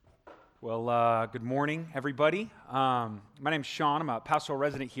Good morning, everybody. My name's Sean. I'm a pastoral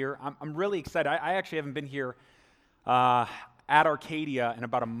resident here. I'm really excited. I actually haven't been here at Arcadia in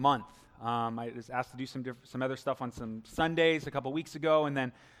about a month. I was asked to do some other stuff on some Sundays a couple weeks ago, and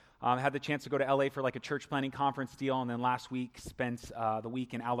then had the chance to go to LA for like a church planting conference deal, and then last week spent the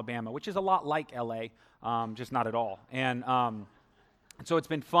week in Alabama, which is a lot like LA, just not at all. And so it's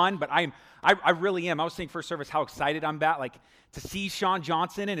been fun, but I really am. I was saying first service how excited I'm about, like to see Sean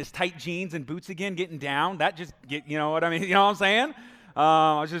Johnson in his tight jeans and boots again, getting down. That just you know what I mean? You know what I'm saying?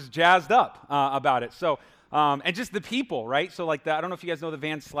 I was just jazzed up about it. So, and just the people, right? So like I don't know if you guys know the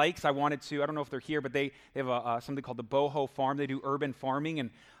Van Slikes. I don't know if they're here, but they have something called the Boho Farm. They do urban farming,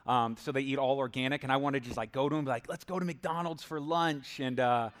 and so they eat all organic. And I wanted to just like go to them, like, let's go to McDonald's for lunch, and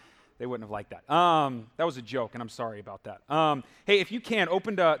they wouldn't have liked that. That was a joke, and I'm sorry about that. Hey, if you can,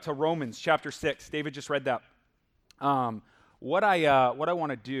 open to Romans chapter 6. David just read that. What I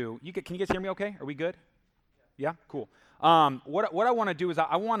want to do, can you guys hear me okay? Are we good? Yeah? Cool. What I want to do is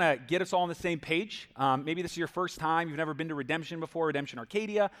I want to get us all on the same page. Maybe this is your first time. You've never been to Redemption before, Redemption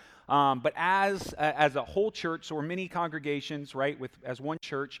Arcadia. But as a whole church, so we're many congregations, right, as one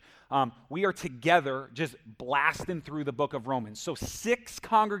church, we are together just blasting through the book of Romans. So 6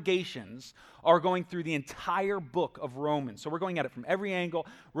 congregations are going through the entire book of Romans. So we're going at it from every angle,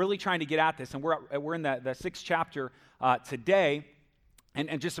 really trying to get at this. And we're in the 6th chapter today.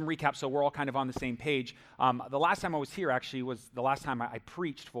 And just some recap, so we're all kind of on the same page. The last time I was here, actually, was the last time I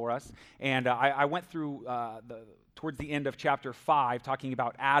preached for us. And I went through towards the end of chapter 5, talking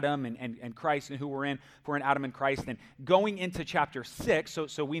about Adam and Christ and who we're in. We're in Adam and Christ. And going into chapter 6,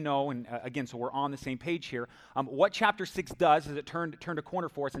 so we know, and again, so we're on the same page here. What chapter 6 does is it turned a corner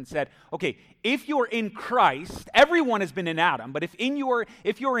for us and said, okay, if you're in Christ, everyone has been in Adam, but if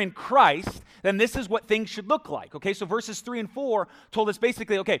you're in Christ, then this is what things should look like. Okay, so verses 3 and 4 told us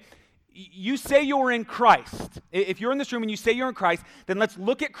basically, okay, you say you're in Christ. If you're in this room and you say you're in Christ, then let's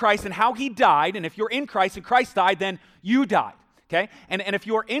look at Christ and how he died. And if you're in Christ and Christ died, then you died. Okay? And if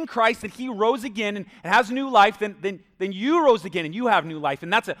you're in Christ and he rose again and has new life, then you rose again and you have new life.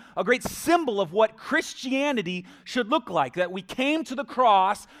 And that's a great symbol of what Christianity should look like. That we came to the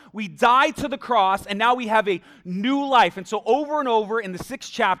cross, we died to the cross, and now we have a new life. And so over and over in the 6th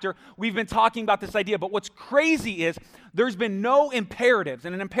chapter, we've been talking about this idea. But what's crazy is there's been no imperatives.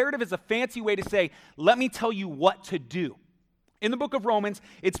 And an imperative is a fancy way to say, let me tell you what to do. In the book of Romans,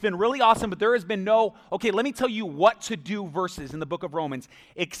 it's been really awesome, but there has been no, okay, let me tell you what to do verses in the book of Romans,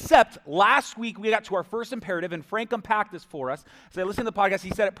 except last week we got to our first imperative, and Frank unpacked this for us. As I listened to the podcast, he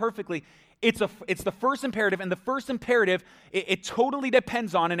said it perfectly. It's the first imperative, and the first imperative, it totally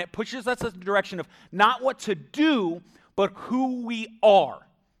depends on, and it pushes us in the direction of not what to do, but who we are.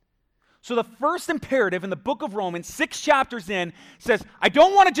 So the first imperative in the book of Romans, 6 chapters in, says, I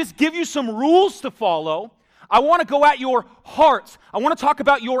don't want to just give you some rules to follow. I want to go at your hearts. I want to talk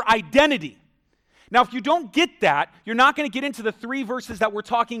about your identity. Now, if you don't get that, you're not going to get into the 3 verses that we're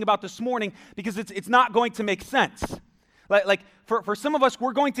talking about this morning because it's not going to make sense. Like for some of us,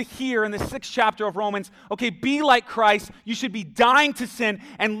 we're going to hear in the 6th chapter of Romans, okay, be like Christ. You should be dying to sin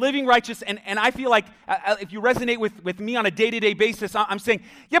and living righteous. And I feel like if you resonate with me on a day-to-day basis, I'm saying,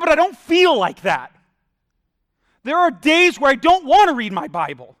 yeah, but I don't feel like that. There are days where I don't want to read my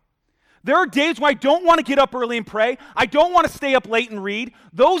Bible. There are days when I don't want to get up early and pray. I don't want to stay up late and read.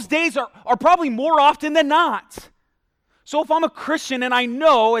 Those days are probably more often than not. So if I'm a Christian and I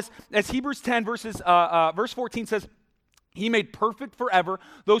know, as Hebrews 10 verse 14 says, he made perfect forever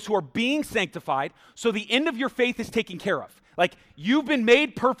those who are being sanctified, so the end of your faith is taken care of. Like, you've been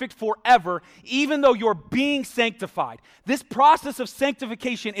made perfect forever, even though you're being sanctified. This process of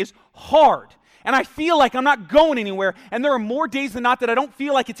sanctification is hard. And I feel like I'm not going anywhere, and there are more days than not that I don't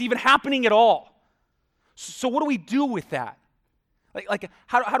feel like it's even happening at all. So what do we do with that? Like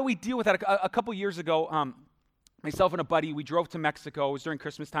how do we deal with that? A couple years ago, myself and a buddy, we drove to Mexico. It was during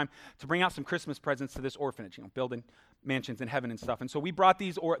Christmas time to bring out some Christmas presents to this orphanage, building mansions in heaven and stuff. And so we brought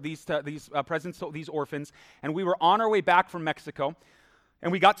these presents to these orphans, and we were on our way back from Mexico.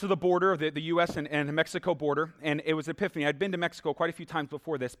 And we got to the border of the U.S. and the Mexico border, and it was Epiphany. I'd been to Mexico quite a few times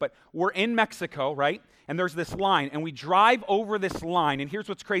before this, but we're in Mexico, right? And there's this line, and we drive over this line, and here's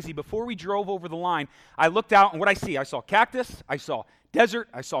what's crazy. Before we drove over the line, I looked out, and what I see, I saw cactus, I saw desert,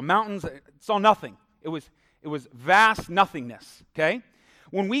 I saw mountains, I saw nothing. It was vast nothingness, okay?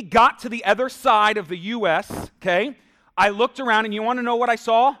 When we got to the other side of the U.S., okay, I looked around, and you want to know what I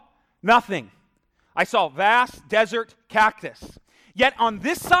saw? Nothing. I saw vast desert cactus. Yet on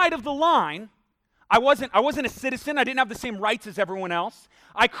this side of the line, I wasn't a citizen. I didn't have the same rights as everyone else.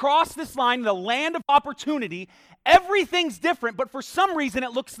 I crossed this line, the land of opportunity. Everything's different, but for some reason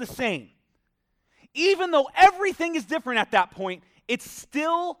it looks the same. Even though everything is different at that point, it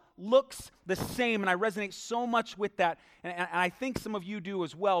still looks the same. And I resonate so much with that. And I think some of you do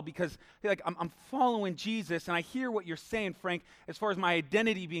as well, because you're like, I'm following Jesus, and I hear what you're saying, Frank, as far as my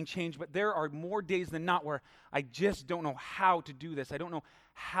identity being changed, but there are more days than not where I just don't know how to do this. I don't know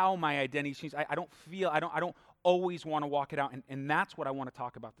how my identity changed. I don't always want to walk it out. And that's what I want to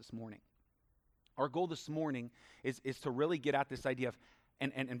talk about this morning. Our goal this morning is to really get at this idea of,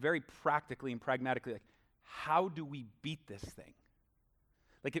 and very practically and pragmatically, like, how do we beat this thing?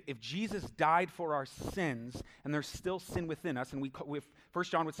 Like, if Jesus died for our sins and there's still sin within us, and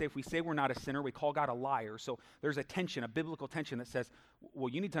First John would say if we say we're not a sinner, we call God a liar. So there's a tension, a biblical tension that says, well,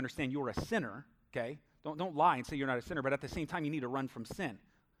 you need to understand you're a sinner, okay? Don't lie and say you're not a sinner, but at the same time, you need to run from sin.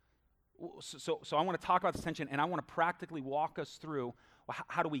 So I want to talk about this tension, and I want to practically walk us through, well,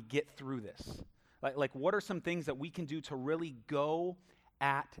 how do we get through this? Like, what are some things that we can do to really go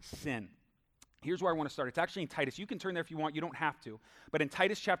at sin? Here's where I want to start. It's actually in Titus. You can turn there if you want. You don't have to. But in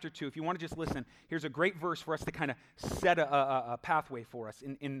Titus chapter 2, if you want to just listen, here's a great verse for us to kind of set a pathway for us.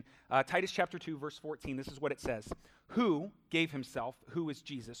 In Titus chapter 2, verse 14, this is what it says. Who gave himself, who is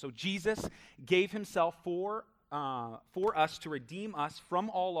Jesus? So Jesus gave himself for us to redeem us from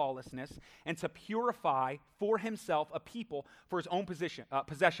all lawlessness and to purify for himself a people for his own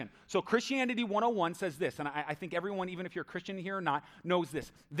possession. So Christianity 101 says this, and I think everyone, even if you're a Christian here or not, knows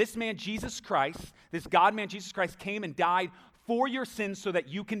this. This man, Jesus Christ, this God-man, Jesus Christ, came and died for your sins so that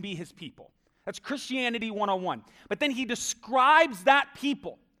you can be his people. That's Christianity 101. But then he describes that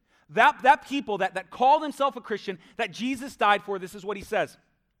people, that people that called himself a Christian, that Jesus died for. This is what he says.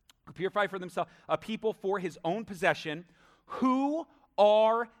 Purify for themselves a people for his own possession who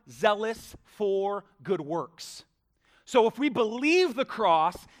are zealous for good works. So if we believe the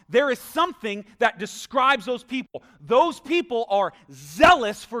cross, there is something that describes those people. Those people are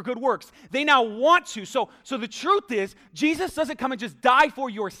zealous for good works. They now want to. So the truth is, Jesus doesn't come and just die for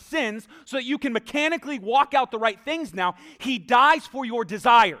your sins so that you can mechanically walk out the right things now. He dies for your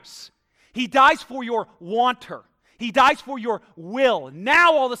desires. He dies for your wanter. He dies for your will.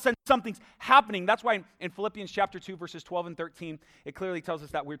 Now all of a sudden something's happening. That's why in Philippians chapter 2, verses 12 and 13, it clearly tells us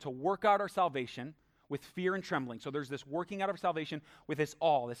that we're to work out our salvation with fear and trembling. So there's this working out of salvation with this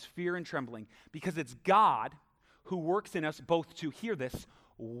fear and trembling, because it's God who works in us both to, hear this,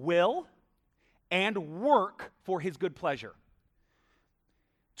 will and work for his good pleasure.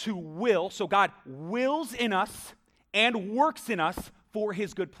 To will, so God wills in us and works in us for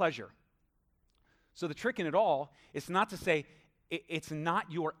his good pleasure. So the trick in it all is not to say it's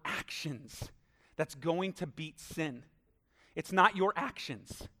not your actions that's going to beat sin. It's not your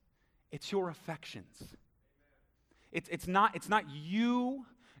actions. It's your affections. It's not you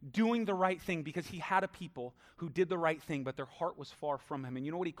doing the right thing, because he had a people who did the right thing, but their heart was far from him. And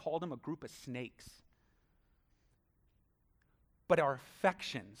you know what he called them? A group of snakes. But our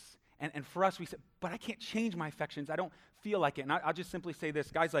affections, and for us, we said, but I can't change my affections. I don't feel like it. And I'll just simply say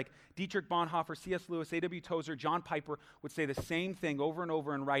this. Guys like Dietrich Bonhoeffer, C.S. Lewis, A.W. Tozer, John Piper would say the same thing over and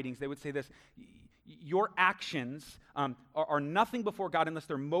over in writings. They would say this: your actions are nothing before God unless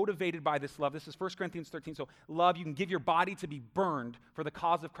they're motivated by this love. This is 1 Corinthians 13. So love, you can give your body to be burned for the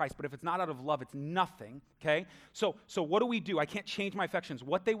cause of Christ, but if it's not out of love, it's nothing, okay? So what do? I can't change my affections.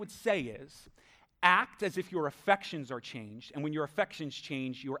 What they would say is, act as if your affections are changed, and when your affections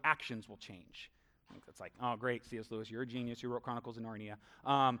change, your actions will change. It's like, oh, great, C.S. Lewis, you're a genius. You wrote Chronicles of Narnia.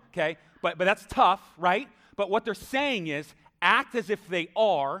 Okay, but that's tough, right? But what they're saying is, act as if they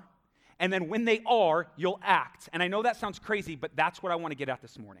are, and then when they are, you'll act. And I know that sounds crazy, but that's what I want to get at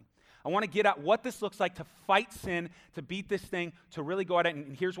this morning. I want to get at what this looks like to fight sin, to beat this thing, to really go at it.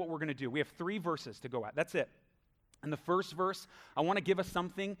 And here's what we're going to do. We have 3 verses to go at. That's it. In the first verse, I want to give us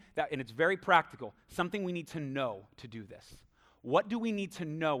something that, and it's very practical, something we need to know to do this. What do we need to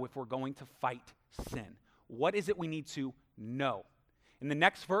know if we're going to fight sin? What is it we need to know? In the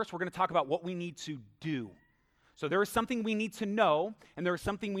next verse, we're going to talk about what we need to do. So there is something we need to know, and there is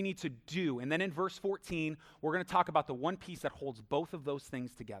something we need to do. And then in verse 14, we're going to talk about the one piece that holds both of those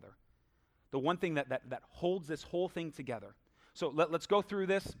things together. The one thing that holds this whole thing together. So let's go through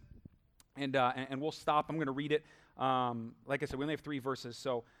this, and we'll stop. I'm going to read it. Like I said, we only have 3 verses,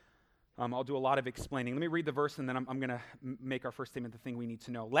 so I'll do a lot of explaining. Let me read the verse, and then I'm going to make our first statement the thing we need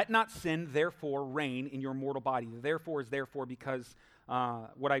to know. Let not sin, therefore, reign in your mortal body. The therefore is therefore because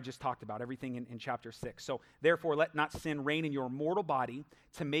what I just talked about, everything in chapter 6. So, therefore, let not sin reign in your mortal body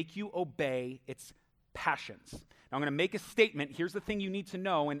to make you obey its passions. Now, I'm going to make a statement. Here's the thing you need to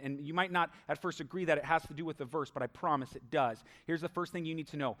know, and you might not at first agree that it has to do with the verse, but I promise it does. Here's the first thing you need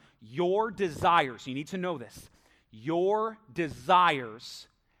to know. Your desires, you need to know this, your desires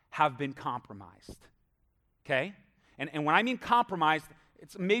have been compromised, okay? And when I mean compromised,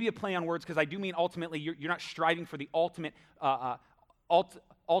 it's maybe a play on words because I do mean ultimately you're not striving for the ultimate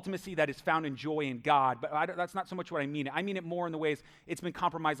ultimacy that is found in joy in God, but that's not so much what I mean. I mean it more in the ways it's been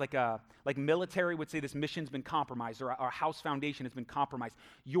compromised, like military would say this mission's been compromised, or our house foundation has been compromised.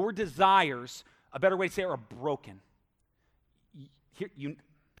 Your desires, a better way to say it, are broken. Here, you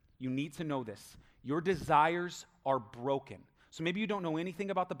need to know this. Your desires are broken. So maybe you don't know anything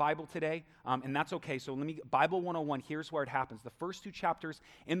about the Bible today, and that's okay. So Bible 101, here's where it happens. The first 2 chapters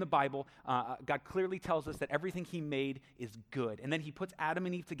in the Bible, God clearly tells us that everything he made is good. And then he puts Adam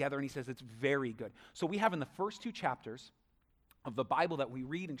and Eve together, and he says it's very good. So we have in the first 2 chapters of the Bible that we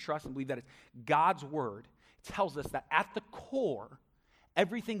read and trust and believe that it's God's word, tells us that at the core,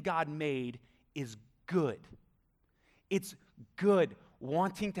 everything God made is good. It's good.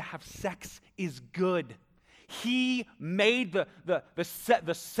 Wanting to have sex is good. He made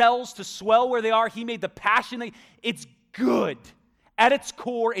the cells to swell where they are. He made the passion. It's good. At its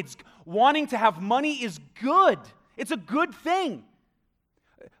core, it's wanting to have money is good. It's a good thing.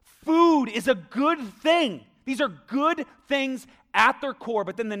 Food is a good thing. These are good things at their core.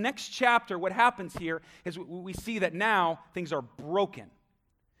 But then the next chapter, what happens here is we see that now things are broken.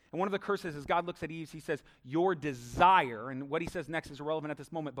 And one of the curses is God looks at Eve, he says, your desire, and what he says next is irrelevant at this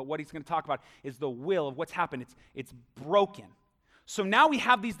moment, but what he's going to talk about is the will of what's happened. It's broken. So now we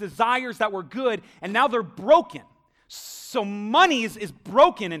have these desires that were good, and now they're broken. So money is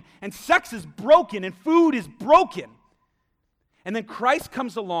broken, and sex is broken, and food is broken. And then Christ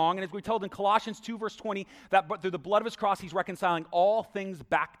comes along, and as we're told in Colossians 2, verse 20, that through the blood of his cross, he's reconciling all things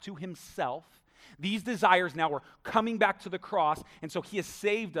back to himself. These desires now are coming back to the cross, and so he has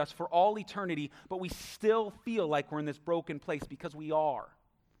saved us for all eternity, but we still feel like we're in this broken place because we are.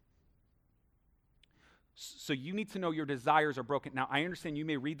 So you need to know your desires are broken. Now, I understand you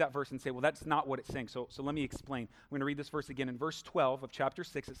may read that verse and say, well, that's not what it's saying. So let me explain. I'm going to read this verse again. In verse 12 of chapter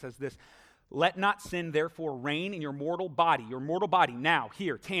 6, it says this, let not sin therefore reign in your mortal body. Your mortal body, now,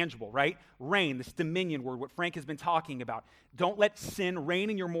 here, tangible, right? Reign, this dominion word, what Frank has been talking about. Don't let sin reign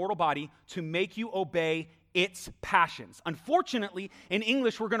in your mortal body to make you obey its passions. Unfortunately, in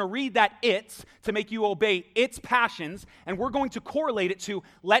English, we're going to read that it's to make you obey its passions, and we're going to correlate it to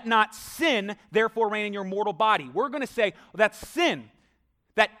let not sin therefore reign in your mortal body. We're going to say, well, that's sin.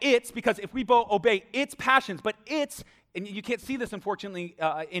 That it's, because if we obey its passions, but it's, and you can't see this, unfortunately,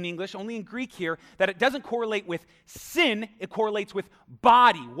 in English, only in Greek here, that it doesn't correlate with sin, it correlates with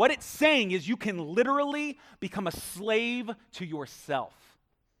body. What it's saying is you can literally become a slave to yourself.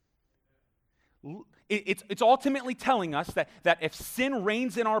 It's ultimately telling us that if sin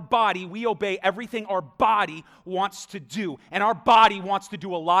reigns in our body, we obey everything our body wants to do. And our body wants to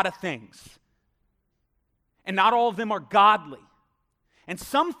do a lot of things. And not all of them are godly. And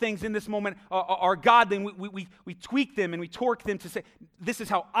some things in this moment are godly, and we tweak them and we torque them to say, this is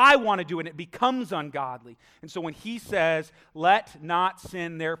how I want to do it, and it becomes ungodly. And so when he says, let not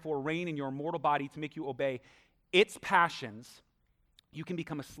sin therefore reign in your mortal body to make you obey its passions, you can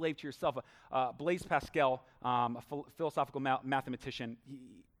become a slave to yourself. Blaise Pascal, a philosophical mathematician,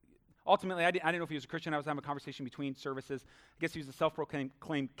 ultimately, I didn't know if he was a Christian. I was having a conversation between services. I guess he was a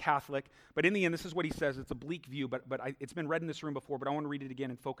self-proclaimed Catholic. But in the end, this is what he says. It's a bleak view, but it's been read in this room before, but I want to read it again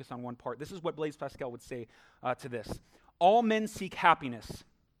and focus on one part. This is what Blaise Pascal would say to this. All men seek happiness.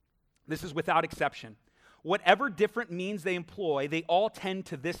 This is without exception. Whatever different means they employ, they all tend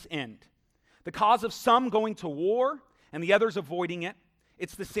to this end. The cause of some going to war and the others avoiding it,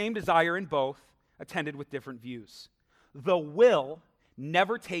 it's the same desire in both, attended with different views. The will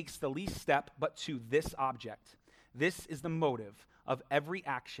never takes the least step but to this object. This is the motive of every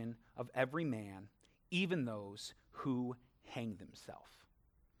action of every man, even those who hang themselves.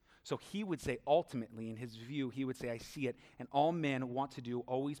 So he would say, ultimately, in his view, he would say, I see it, and all men want to do,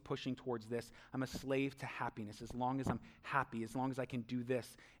 always pushing towards this. I'm a slave to happiness. As long as I'm happy, as long as I can do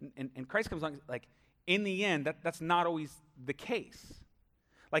this. And Christ comes along, like, in the end, that's not always the case.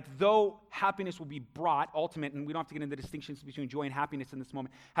 Like, though happiness will be brought, ultimate, and we don't have to get into the distinctions between joy and happiness in this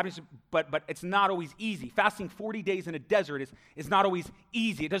moment, happiness, but it's not always easy. Fasting 40 days in a desert is not always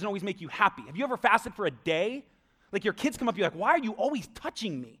easy. It doesn't always make you happy. Have you ever fasted for a day? Like, your kids come up, you're like, why are you always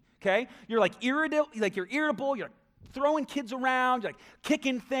touching me? Okay? You're like you're irritable, you're throwing kids around, you're like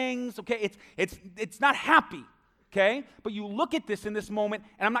kicking things, okay? It's not happy, okay? But you look at this in this moment,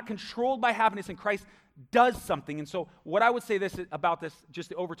 and I'm not controlled by happiness, and Christ does something. And so what I would say about this, just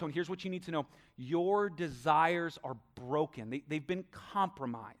the overtone, here's what you need to know. Your desires are broken. They've been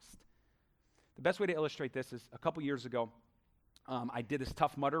compromised. The best way to illustrate this is a couple years ago, I did this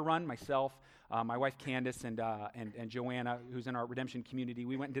Tough Mudder run myself, my wife Candace and Joanna, who's in our Redemption community.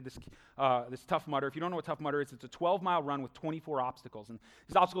 We went and did this Tough Mudder. If you don't know what Tough Mudder is, it's a 12-mile run with 24 obstacles. And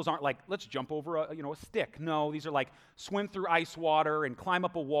these obstacles aren't like, let's jump over a stick. No, these are like swim through ice water and climb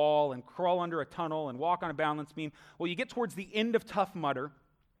up a wall and crawl under a tunnel and walk on a balance beam. Well, you get towards the end of Tough Mudder,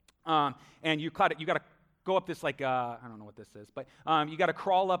 and you got to go up this I don't know what this is, but you got to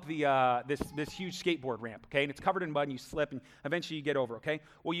crawl up this huge skateboard ramp, okay? And it's covered in mud, and you slip, and eventually you get over, okay?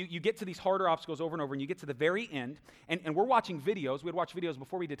 Well, you get to these harder obstacles over and over, and you get to the very end, and we're watching videos. We had watched videos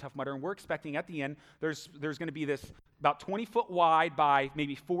before we did Tough Mudder, and we're expecting at the end there's going to be this about 20 foot wide by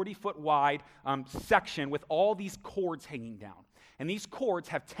maybe 40 foot wide section with all these cords hanging down. And these cords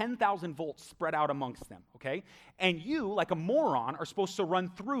have 10,000 volts spread out amongst them, okay? And you, like a moron, are supposed to run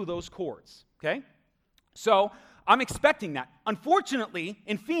through those cords, okay? So I'm expecting that. Unfortunately,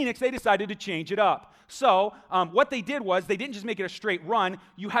 in Phoenix, they decided to change it up. So what they did was they didn't just make it a straight run.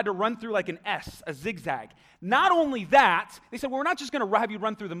 You had to run through like an S, a zigzag. Not only that, they said, well, we're not just going to have you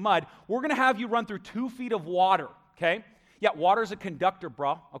run through the mud. We're going to have you run through 2 feet of water, okay? Yeah, water's a conductor,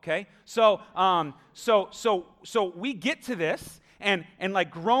 bro, okay? So we get to this. And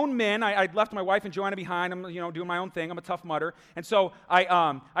like grown men, I left my wife and Joanna behind. I'm doing my own thing. I'm a Tough Mudder. And so I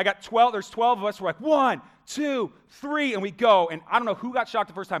got 12. There's 12 of us. We're like 1, 2, 3, and we go. And I don't know who got shocked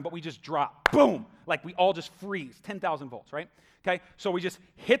the first time, but we just drop. Boom! Like we all just freeze. 10,000 volts, right? Okay. So we just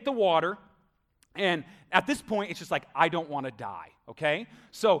hit the water. And at this point, it's just like, I don't want to die, okay?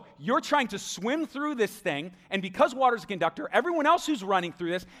 So you're trying to swim through this thing, and because water's a conductor, everyone else who's running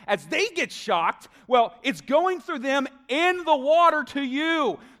through this, as they get shocked, well, it's going through them in the water to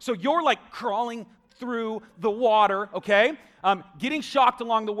you. So you're like crawling through the water, okay? Getting shocked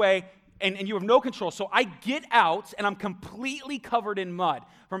along the way, and you have no control. So I get out, and I'm completely covered in mud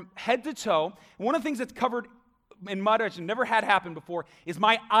from head to toe. One of the things that's covered in mud, which I've never had happen before, is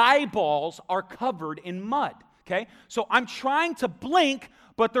my eyeballs are covered in mud, okay? So I'm trying to blink,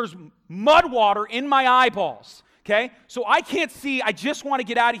 but there's mud water in my eyeballs, okay? So I can't see. I just want to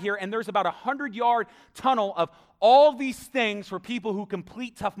get out of here, and there's about a 100-yard tunnel of all these things for people who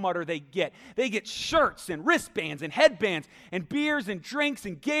complete Tough Mudder. They get shirts and wristbands and headbands and beers and drinks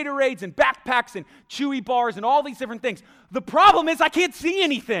and Gatorades and backpacks and Chewy bars and all these different things. The problem is I can't see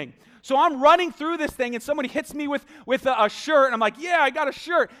anything. So I'm running through this thing, and somebody hits me with a shirt, and I'm like, yeah, I got a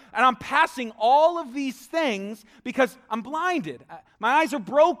shirt. And I'm passing all of these things because I'm blinded. My eyes are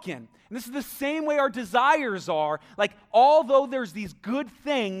broken. And this is the same way our desires are. Like, although there's these good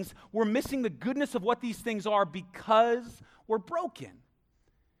things, we're missing the goodness of what these things are because we're broken.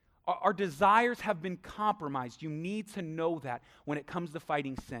 Our desires have been compromised. You need to know that when it comes to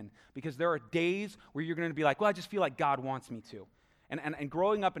fighting sin, because there are days where you're going to be like, well, I just feel like God wants me to. And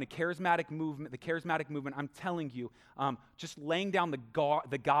growing up in the charismatic movement, I'm telling you, just laying down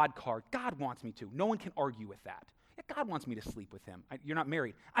the God card, God wants me to. No one can argue with that. Yeah, God wants me to sleep with him. You're not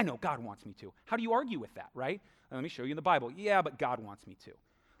married. I know God wants me to. How do you argue with that, right? Let me show you in the Bible. Yeah, but God wants me to.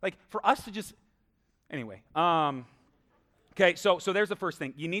 Like, for us to just, anyway. Okay, so there's the first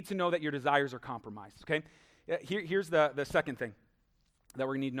thing. You need to know that your desires are compromised, okay? Here's the second thing that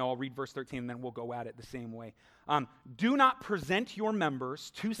we're going to need to know. I'll read verse 13, and then we'll go at it the same way. Do not present your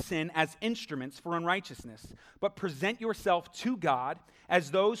members to sin as instruments for unrighteousness, but present yourself to God as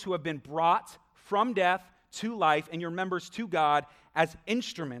those who have been brought from death to life, and your members to God as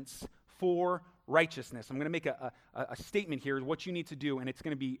instruments for righteousness. I'm going to make a statement here, what you need to do, and it's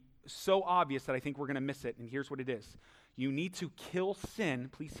going to be so obvious that I think we're going to miss it, and here's what it is. You need to kill sin.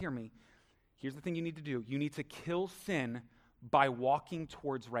 Please hear me. Here's the thing you need to do. You need to kill sin by walking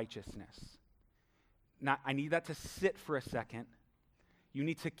towards righteousness. Now, I need that to sit for a second. You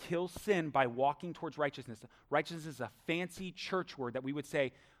need to kill sin by walking towards righteousness. Righteousness is a fancy church word that we would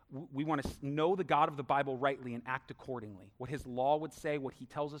say we want to know the God of the Bible rightly and act accordingly. What his law would say, what he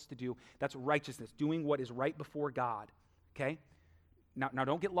tells us to do, that's righteousness, doing what is right before God, okay? Now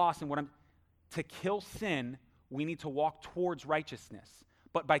don't get lost in what to kill sin, we need to walk towards righteousness.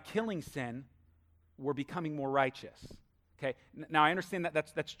 But by killing sin, we're becoming more righteous. Okay, now I understand that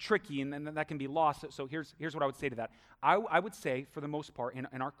that's tricky and that can be lost. So here's what I would say to that. I would say, for the most part,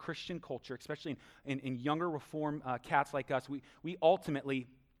 in our Christian culture, especially in younger Reform cats like us, we ultimately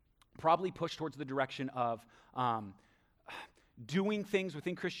probably push towards the direction of doing things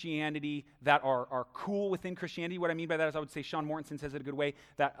within Christianity that are cool within Christianity. What I mean by that is I would say Sean Mortensen says it a good way,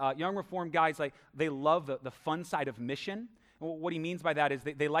 that young Reform guys, like, they love the fun side of mission. What he means by that is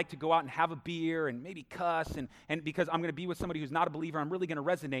they like to go out and have a beer and maybe cuss, and because I'm going to be with somebody who's not a believer, I'm really going to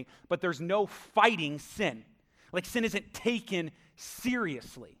resonate, but there's no fighting sin. Like sin isn't taken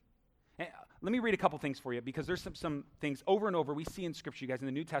seriously. Let me read a couple things for you, because there's some things over and over we see in Scripture, you guys, in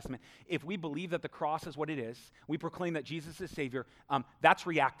the New Testament. If we believe that the cross is what it is, we proclaim that Jesus is Savior, that's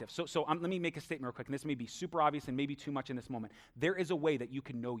reactive. So let me make a statement real quick, and this may be super obvious and maybe too much in this moment. There is a way that you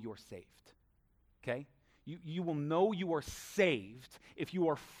can know you're saved, okay? You will know you are saved if you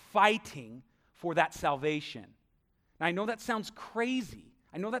are fighting for that salvation. Now, I know that sounds crazy.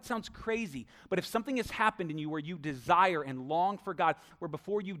 But if something has happened in you where you desire and long for God, where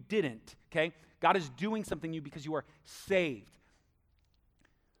before you didn't, okay, God is doing something in you because you are saved.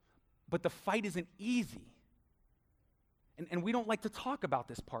 But the fight isn't easy. And we don't like to talk about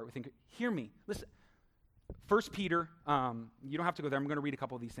this part. We think, hear me, listen. 1 Peter, you don't have to go there. I'm going to read a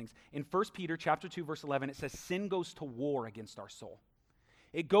couple of these things. In 1 Peter chapter 2, verse 11, it says, sin goes to war against our soul.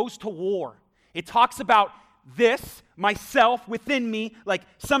 It goes to war. It talks about this, myself, within me, like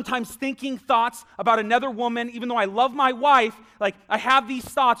sometimes thinking thoughts about another woman, even though I love my wife, like I have these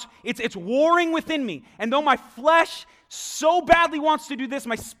thoughts, it's warring within me. And though my flesh so badly wants to do this,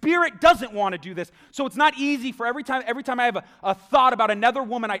 my spirit doesn't want to do this. So it's not easy for every time I have a thought about another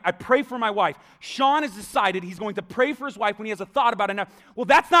woman, I pray for my wife. Sean has decided he's going to pray for his wife when he has a thought about another. Well,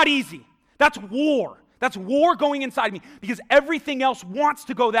 that's not easy. That's war. That's war going inside me, because everything else wants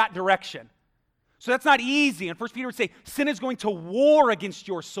to go that direction. So that's not easy. And 1 Peter would say, sin is going to war against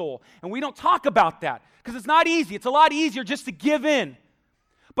your soul. And we don't talk about that because it's not easy. It's a lot easier just to give in.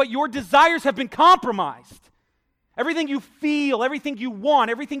 But your desires have been compromised. Everything you feel, everything you want,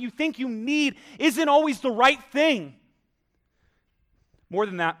 everything you think you need isn't always the right thing. More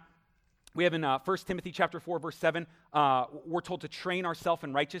than that, we have in 1 Timothy chapter 4, verse 7, we're told to train ourselves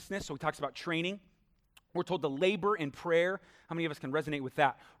in righteousness. So he talks about training. We're told to labor in prayer. How many of us can resonate with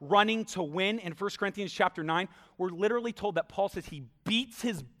that? Running to win. In 1 Corinthians chapter 9, we're literally told that Paul says he beats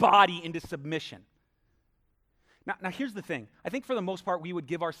his body into submission. Now here's the thing. I think for the most part, we would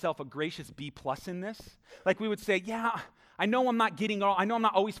give ourselves a gracious B+ in this. Like we would say, yeah, I know I'm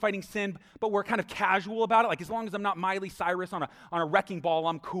not always fighting sin, but we're kind of casual about it. Like as long as I'm not Miley Cyrus on a wrecking ball,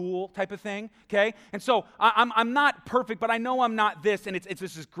 I'm cool type of thing, okay? And so I'm not perfect, but I know I'm not this, and it's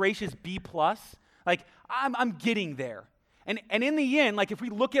this gracious B+. Like, I'm getting there. And in the end, like if we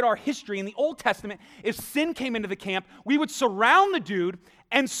look at our history in the Old Testament, if sin came into the camp, we would surround the dude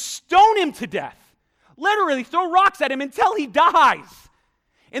and stone him to death. Literally throw rocks at him until he dies.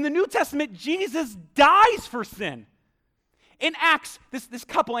 In the New Testament, Jesus dies for sin. In Acts, this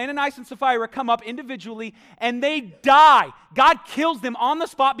couple, Ananias and Sapphira, come up individually and they die. God kills them on the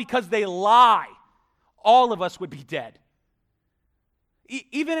spot because they lie. All of us would be dead.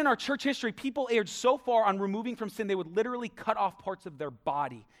 Even in our church history, people erred so far on removing from sin, they would literally cut off parts of their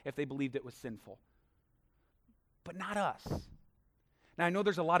body if they believed it was sinful. But not us. Now, I know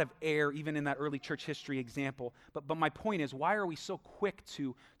there's a lot of error even in that early church history example, but my point is, why are we so quick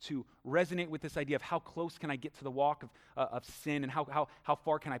to resonate with this idea of how close can I get to the walk of sin, and how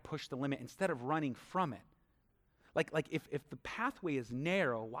far can I push the limit instead of running from it? Like if the pathway is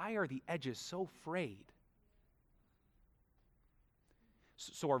narrow, why are the edges so frayed?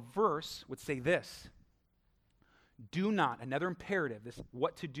 So our verse would say this: do not, another imperative, this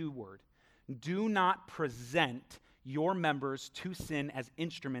what to do word, do not present your members to sin as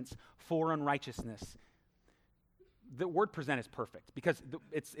instruments for unrighteousness. The word present is perfect because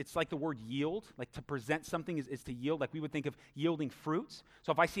it's like the word yield. Like to present something is to yield. Like we would think of yielding fruits.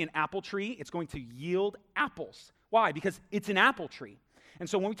 So if I see an apple tree, it's going to yield apples. Why? Because it's an apple tree. And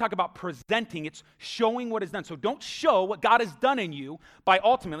so when we talk about presenting, it's showing what is done. So don't show what God has done in you by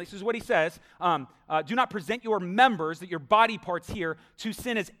ultimately, this is what he says, do not present your members, that your body parts here, to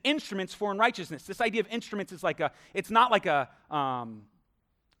sin as instruments for unrighteousness. This idea of instruments is it's not like a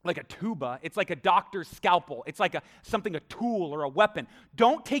tuba. It's like a doctor's scalpel. It's like a tool or a weapon.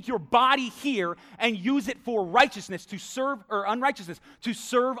 Don't take your body here and use it for righteousness to serve unrighteousness.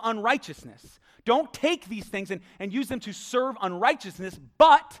 Don't take these things and use them to serve unrighteousness,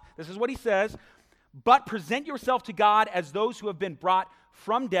 but, this is what he says, but present yourself to God as those who have been brought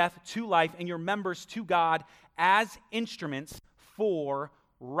from death to life, and your members to God as instruments for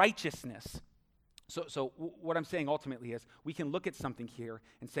righteousness. So what I'm saying ultimately is we can look at something here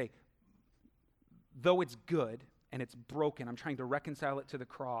and say, though it's good and it's broken, I'm trying to reconcile it to the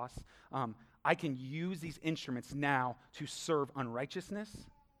cross, I can use these instruments now to serve unrighteousness.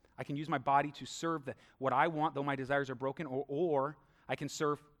 I can use my body to serve what I want, though my desires are broken, or I can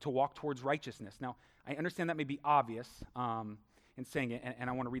serve to walk towards righteousness. Now, I understand that may be obvious in saying it, and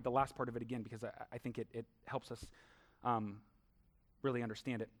I want to read the last part of it again because I think it helps us really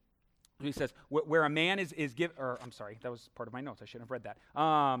understand it. He says, where a man is given, or I'm sorry, that was part of my notes. I shouldn't have read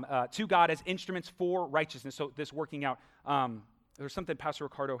that. To God as instruments for righteousness. So this working out, there's something Pastor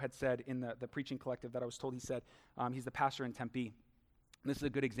Ricardo had said in the preaching collective that I was told he said. He's the pastor in Tempe. This is a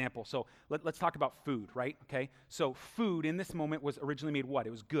good example. So let's talk about food, right? Okay. So food in this moment was originally made what?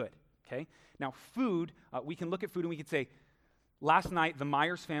 It was good. Okay. Now food, we can look at food and we can say, last night, the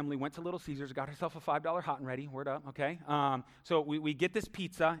Myers family went to Little Caesars, got herself a $5 hot and ready, word up, okay? So we get this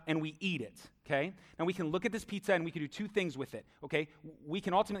pizza and we eat it, okay? And we can look at this pizza and we can do two things with it, okay? We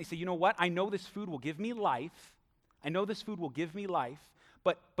can ultimately say, you know what? I know this food will give me life. I know this food will give me life,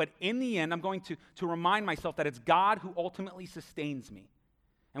 but in the end, I'm going to remind myself that it's God who ultimately sustains me.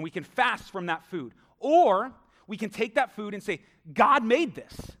 And we can fast from that food. Or we can take that food and say, God made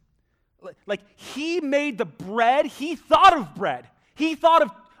this. Like, he made the bread. He thought of bread. He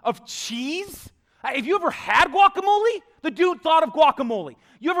thought of cheese. Have you ever had guacamole? The dude thought of guacamole.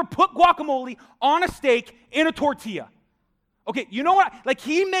 You ever put guacamole on a steak in a tortilla? Okay, you know what? Like,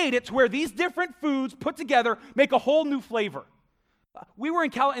 he made it to where these different foods put together make a whole new flavor. We were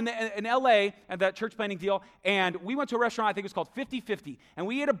in LA at that church planting deal, and we went to a restaurant, I think it was called 50/50, and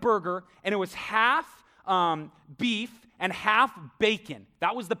we ate a burger, and it was half beef and half bacon.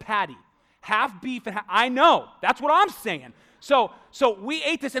 That was the patty. Half beef and I know. That's what I'm saying. So we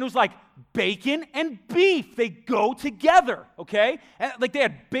ate this and it was like bacon and beef. They go together, okay? And like they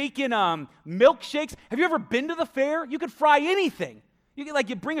had bacon milkshakes. Have you ever been to the fair? You could fry anything.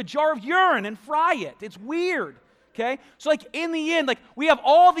 You bring a jar of urine and fry it. It's weird, okay? So like in the end, like we have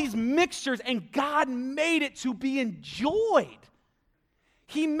all these mixtures and God made it to be enjoyed.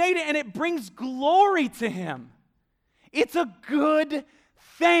 He made it and it brings glory to him. It's a good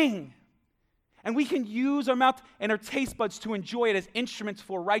thing. And we can use our mouth and our taste buds to enjoy it as instruments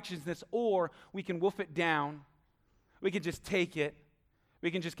for righteousness, or we can wolf it down. We can just take it. We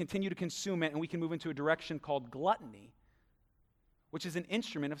can just continue to consume it, and we can move into a direction called gluttony, which is an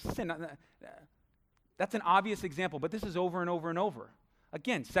instrument of sin. That's an obvious example, but this is over and over and over.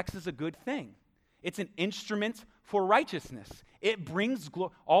 Again, sex is a good thing. It's an instrument for righteousness. It brings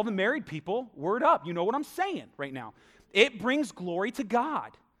glory. All the married people, word up. You know what I'm saying right now. It brings glory to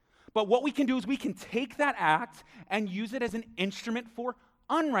God. But what we can do is we can take that act and use it as an instrument for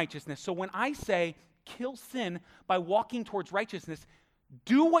unrighteousness. So when I say kill sin by walking towards righteousness,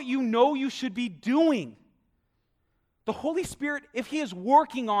 do what you know you should be doing. The Holy Spirit, if he is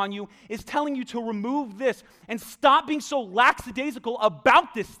working on you, is telling you to remove this and stop being so lackadaisical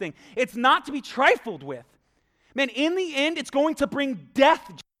about this thing. It's not to be trifled with. Man, in the end, it's going to bring death.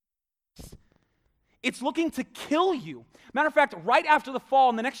 It's looking to kill you. Matter of fact, right after the fall,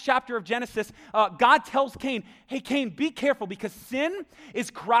 in the next chapter of Genesis, God tells Cain, hey, Cain, be careful because sin is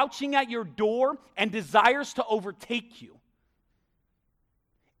crouching at your door and desires to overtake you.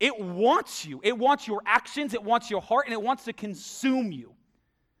 It wants you. It wants your actions. It wants your heart, and it wants to consume you.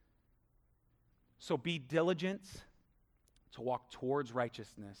 So be diligent to walk towards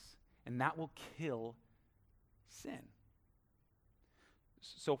righteousness, and that will kill sin.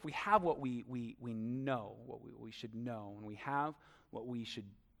 So if we have what we know, what we should know, and we have what we should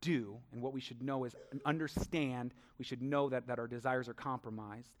do, and what we should know is understand, we should know that our desires are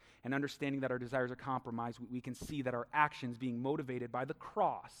compromised, and understanding that our desires are compromised, we can see that our actions being motivated by the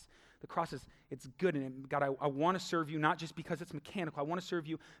cross. The cross is, it's good, and God, I want to serve you not just because it's mechanical, I want to serve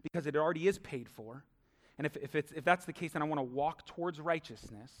you because it already is paid for. And if that's the case, then I want to walk towards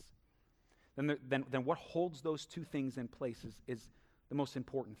righteousness, then what holds those two things in place is the most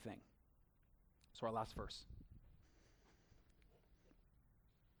important thing. So our last verse.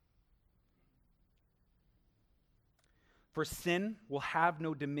 For sin will have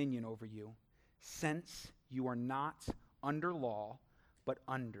no dominion over you, since you are not under law, but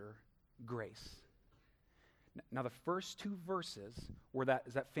under grace. Now the first two verses were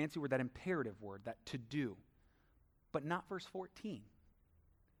that fancy word, that imperative word, that to do, but not verse 14.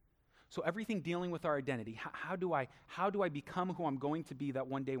 So everything dealing with our identity, how do I become who I'm going to be that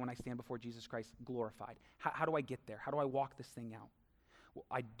one day when I stand before Jesus Christ glorified? How do I get there? How do I walk this thing out? Well,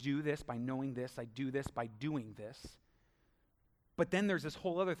 I do this by knowing this. I do this by doing this. But then there's this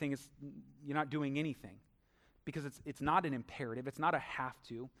whole other thing, is you're not doing anything. Because it's not an imperative. It's not a have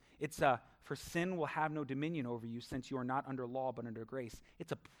to. It's for sin will have no dominion over you since you are not under law but under grace.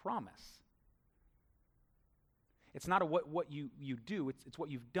 It's a promise. It's not what you do, it's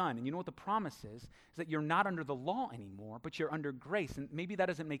what you've done. And you know what the promise is that you're not under the law anymore, but you're under grace. And maybe that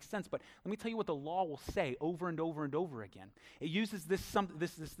doesn't make sense, but let me tell you what the law will say over and over and over again. It uses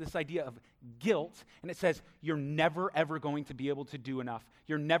this idea of guilt, and it says, you're never, ever going to be able to do enough.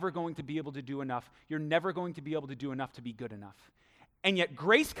 You're never going to be able to do enough. You're never going to be able to do enough to be good enough. And yet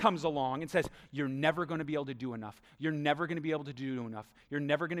grace comes along and says, you're never going to be able to do enough. You're never going to be able to do enough. You're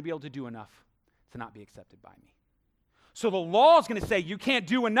never going to be able to do enough to not be accepted by me. So the law is going to say, you can't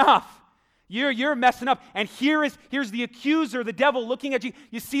do enough. You're messing up. And here's the accuser, the devil, looking at you.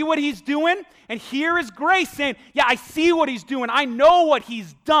 You see what he's doing? And here is grace saying, yeah, I see what he's doing. I know what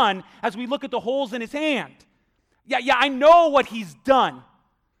he's done as we look at the holes in his hand. Yeah, I know what he's done.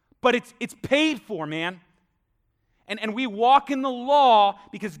 But it's paid for, man. And we walk in the law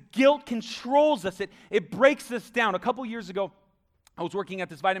because guilt controls us. It breaks us down. A couple years ago, I was working at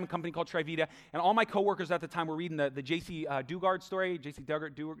this vitamin company called Trivita, and all my coworkers at the time were reading the J.C. Dugard story, J.C.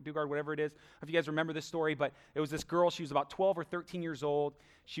 Dugard, whatever it is. I don't know if you guys remember this story, but it was this girl. She was about 12 or 13 years old.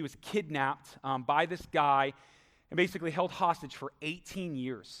 She was kidnapped by this guy and basically held hostage for 18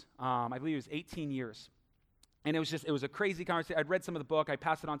 years. I believe it was 18 years. And it was a crazy conversation. I'd read some of the book. I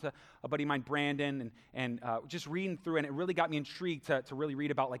passed it on to a buddy of mine, Brandon, and just reading through it, and it really got me intrigued to really read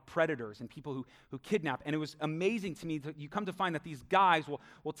about like predators and people who kidnap. And it was amazing to me that you come to find that these guys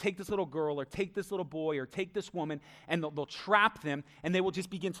will take this little girl or take this little boy or take this woman, and they'll trap them, and they will just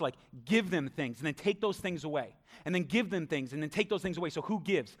begin to like give them things and then take those things away, and then give them things and then take those things away. So who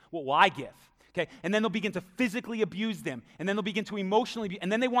gives? Well, I give. Okay, and then they'll begin to physically abuse them, and then they'll begin to emotionally abuse,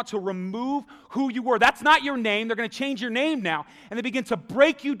 and then they want to remove who you were. That's not your name. They're going to change your name now, and they begin to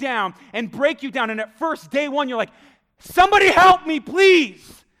break you down. And at first, day one, you're like, somebody help me,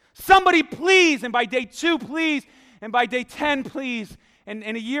 please. Somebody, please. And by day 2, please. And by day 10, please. And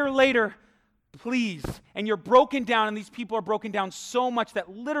a year later, please. And you're broken down, and these people are broken down so much that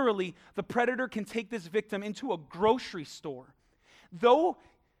literally the predator can take this victim into a grocery store. Though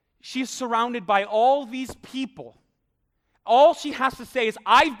she is surrounded by all these people, all she has to say is,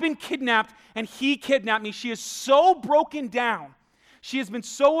 I've been kidnapped and he kidnapped me. She is so broken down. She has been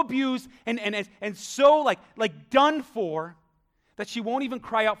so abused and so like done for that she won't even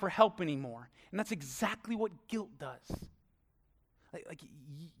cry out for help anymore. And that's exactly what guilt does. Like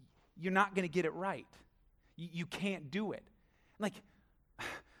you're not going to get it right. You can't do it. Like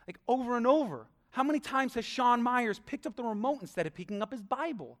over and over. How many times has Sean Myers picked up the remote instead of picking up his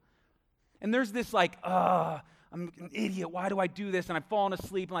Bible? And there's this like, I'm an idiot. Why do I do this? And I've fallen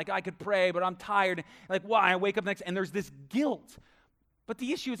asleep. And like, I could pray, but I'm tired. And like, why? I wake up next, and there's this guilt. But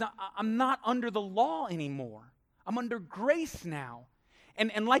the issue is I'm not under the law anymore. I'm under grace now.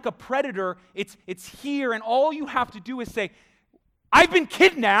 And like a predator, it's here, and all you have to do is say, I've been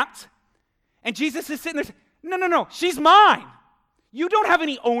kidnapped. And Jesus is sitting there saying, no, she's mine. You don't have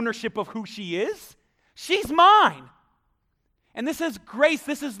any ownership of who she is. She's mine. And this is grace.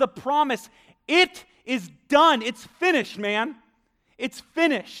 This is the promise. It is done. It's finished, man. It's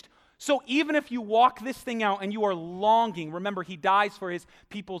finished. So even if you walk this thing out and you are longing, remember, he dies for his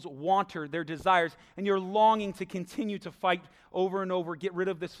people's wanter, their desires, and you're longing to continue to fight over and over, get rid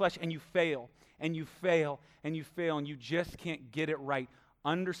of this flesh, and you fail, and you fail, and you fail, and you just can't get it right.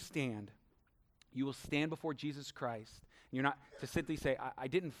 Understand, you will stand before Jesus Christ. You're not to simply say, I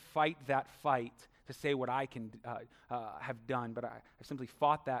didn't fight that fight to say what I can have done, but I simply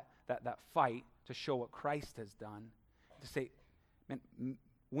fought that fight to show what Christ has done. To say, man,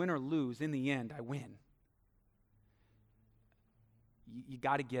 win or lose, in the end, I win. You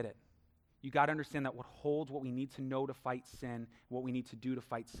got to get it. You got to understand that what holds what we need to know to fight sin, what we need to do to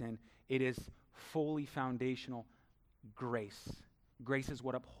fight sin, it is fully foundational grace. Grace is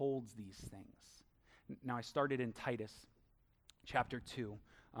what upholds these things. Now, I started in Titus chapter 2.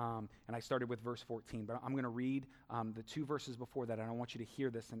 And I started with verse 14, but I'm going to read the 2 verses before that, and I want you to hear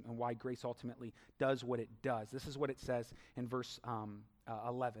this and why grace ultimately does what it does. This is what it says in verse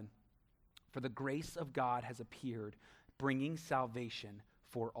 11. For the grace of God has appeared, bringing salvation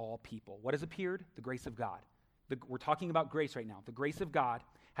for all people. What has appeared? The grace of God. We're talking about grace right now. The grace of God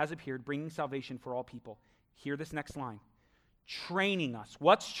has appeared, bringing salvation for all people. Hear this next line. Training us.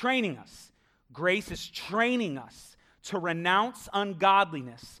 What's training us? Grace is training us to renounce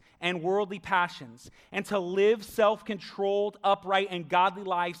ungodliness and worldly passions, and to live self-controlled, upright, and godly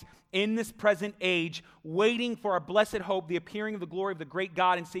lives in this present age, waiting for our blessed hope, the appearing of the glory of the great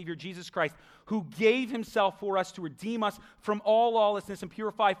God and Savior Jesus Christ, who gave himself for us to redeem us from all lawlessness and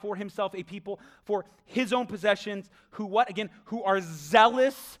purify for himself a people for his own possessions, who are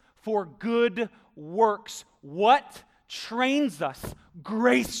zealous for good works. What trains us?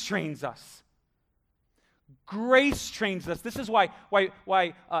 Grace trains us. Grace trains us. This is why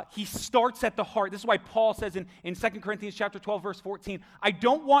he starts at the heart. This is why Paul says in 2 Corinthians chapter 12, verse 14, I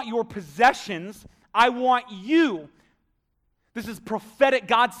don't want your possessions, I want you. This is prophetic,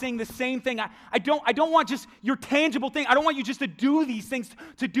 God saying the same thing. I don't want just your tangible thing. I don't want you just to do these things,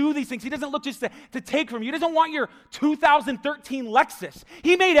 He doesn't look just to take from you. He doesn't want your 2013 Lexus.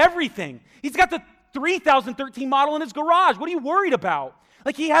 He made everything. He's got the 3013 model in his garage. What are you worried about?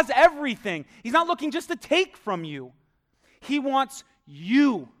 Like, he has everything. He's not looking just to take from you. He wants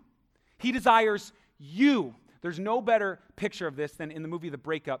you. He desires you. There's no better picture of this than in the movie The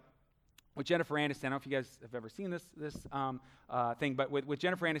Breakup with Jennifer Aniston. I don't know if you guys have ever seen this thing, but with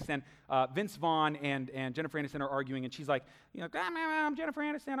Jennifer Aniston, Vince Vaughn and Jennifer Aniston are arguing, and she's like, I'm Jennifer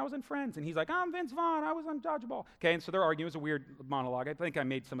Aniston, I was in Friends. And he's like, I'm Vince Vaughn, I was on Dodgeball. Okay, and so they're arguing. It was a weird monologue. I think I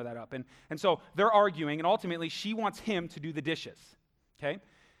made some of that up. And so they're arguing, and ultimately she wants him to do the dishes. Okay?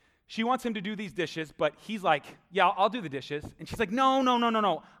 She wants him to do these dishes, but he's like, yeah, I'll do the dishes. And she's like, no.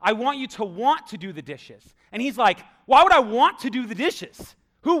 I want you to want to do the dishes. And he's like, why would I want to do the dishes?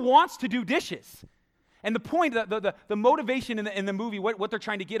 Who wants to do dishes? And the point, the motivation in the movie, what they're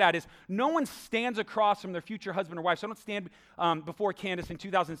trying to get at is no one stands across from their future husband or wife. So I don't stand before Candace in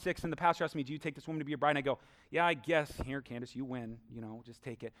 2006, and the pastor asked me, do you take this woman to be your bride? And I go, yeah, I guess. Here, Candace, you win. Just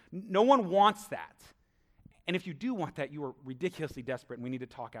take it. No one wants that. And if you do want that, you are ridiculously desperate, and we need to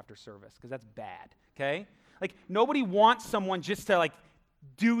talk after service, because that's bad, okay? Like, nobody wants someone just to,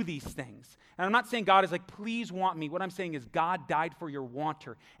 do these things. And I'm not saying God is like, please want me. What I'm saying is God died for your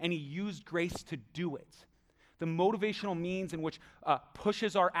wanter, and he used grace to do it. The motivational means in which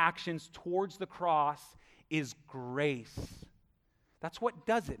pushes our actions towards the cross is grace. That's what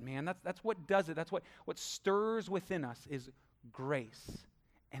does it, man. That's what does it. That's what stirs within us is grace.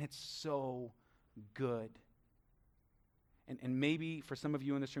 And it's so good. And maybe for some of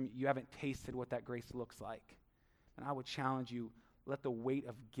you in this room, you haven't tasted what that grace looks like. And I would challenge you, let the weight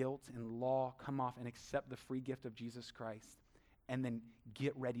of guilt and law come off and accept the free gift of Jesus Christ, and then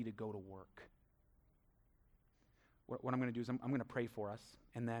get ready to go to work. What I'm going to do is I'm going to pray for us,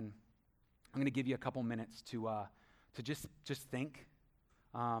 and then I'm going to give you a couple minutes to just think.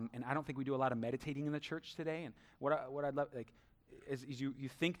 And I don't think we do a lot of meditating in the church today. And what I'd love, is you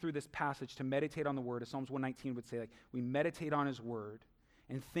think through this passage to meditate on the word, as Psalms 119 would say, we meditate on his word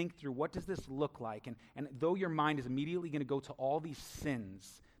and think through what does this look like. And though your mind is immediately going to go to all these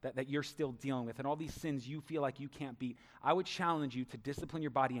sins that you're still dealing with and all these sins you feel like you can't beat, I would challenge you to discipline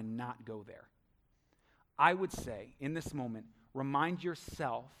your body and not go there. I would say, in this moment, remind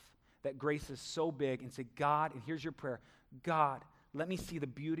yourself that grace is so big and say, God, and here's your prayer, God, let me see the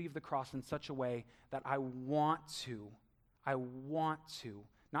beauty of the cross in such a way that I want to,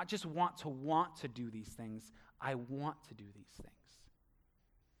 not just want to do these things, I want to do these things.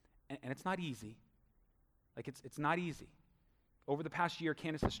 And it's not easy. It's not easy. Over the past year,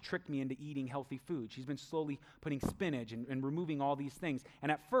 Candace has tricked me into eating healthy food. She's been slowly putting spinach and removing all these things. And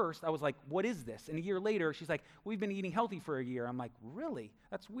at first, I was like, what is this? And a year later, she's like, we've been eating healthy for a year. I'm like, really?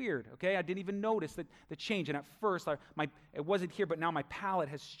 That's weird, okay? I didn't even notice the change. And at first, it wasn't here, but now my palate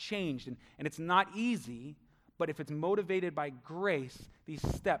has changed. And it's not easy, but if it's motivated by grace, these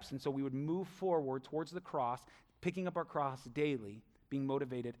steps, and so we would move forward towards the cross, picking up our cross daily, being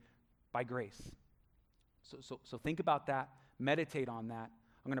motivated by grace. So think about that. Meditate on that.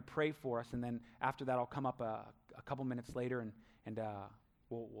 I'm going to pray for us, and then after that, I'll come up a couple minutes later, and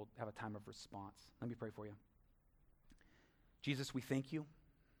we'll have a time of response. Let me pray for you. Jesus, we thank you.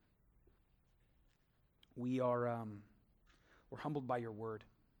 We're humbled by your word.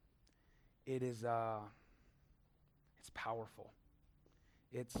 It is it's powerful.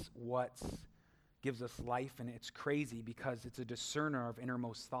 It's what gives us life, and it's crazy because it's a discerner of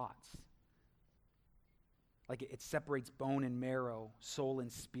innermost thoughts. It separates bone and marrow, soul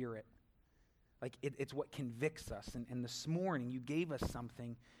and spirit. It's what convicts us. And this morning, you gave us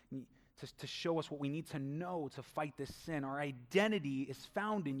something to show us what we need to know to fight this sin. Our identity is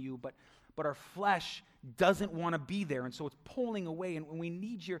found in you, but our flesh doesn't want to be there. And so it's pulling away. And we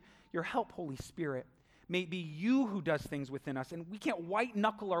need your help, Holy Spirit. May it be you who does things within us. And we can't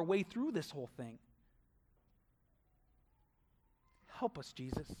white-knuckle our way through this whole thing. Help us,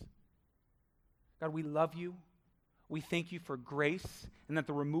 Jesus. God, we love you. We thank you for grace and that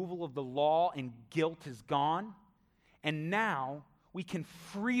the removal of the law and guilt is gone. And now we can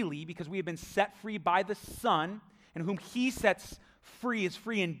freely, because we have been set free by the Son, and whom he sets free is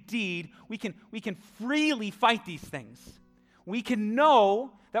free indeed, we can freely fight these things. We can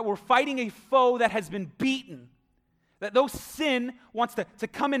know that we're fighting a foe that has been beaten. That though sin wants to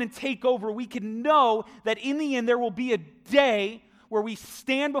come in and take over, we can know that in the end there will be a day where we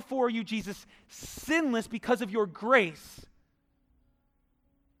stand before you, Jesus, sinless because of your grace.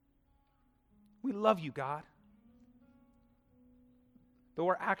 We love you, God. Though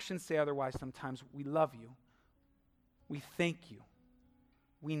our actions say otherwise sometimes, we love you. We thank you.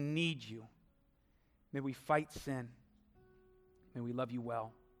 We need you. May we fight sin. May we love you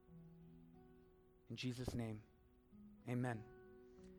well. In Jesus' name, amen.